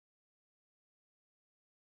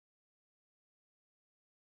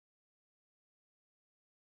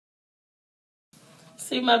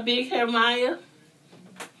See my big hair, Maya?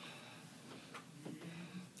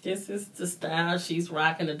 This is the style she's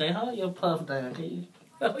rocking today. Hold your puff down, can you?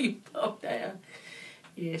 Hold your puff down.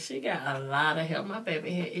 Yeah, she got a lot of hair. My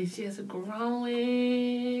baby hair is just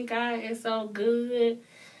growing. God, it's so good.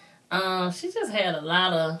 She just had a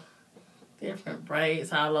lot of different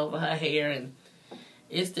braids all over her hair, and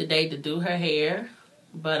it's the day to do her hair.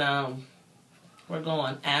 But we're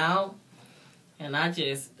going out, and I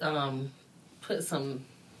just put some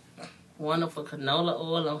wonderful canola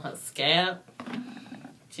oil on her scalp.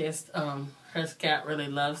 Just her scalp really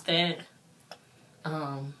loves that.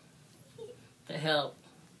 To help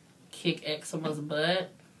kick eczema's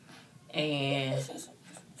butt. And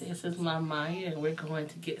this is my Maya, and we're going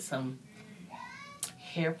to get some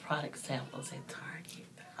hair product samples at Target.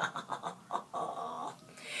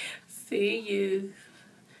 See you.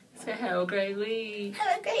 Say have a great week.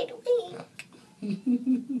 Have a great week.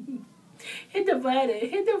 Hit the button.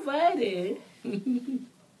 Hit the button.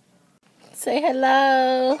 Say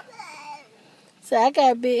hello. Say I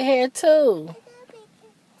got big hair too.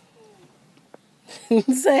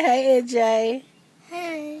 Say hey, AJ.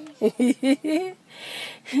 Hey.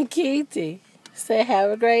 Kitty. Say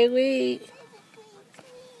have a great week.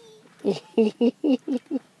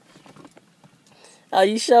 Oh,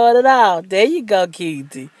 you showing it off? There you go,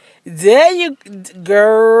 Kitty. There you,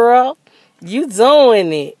 girl. You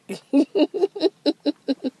doing it.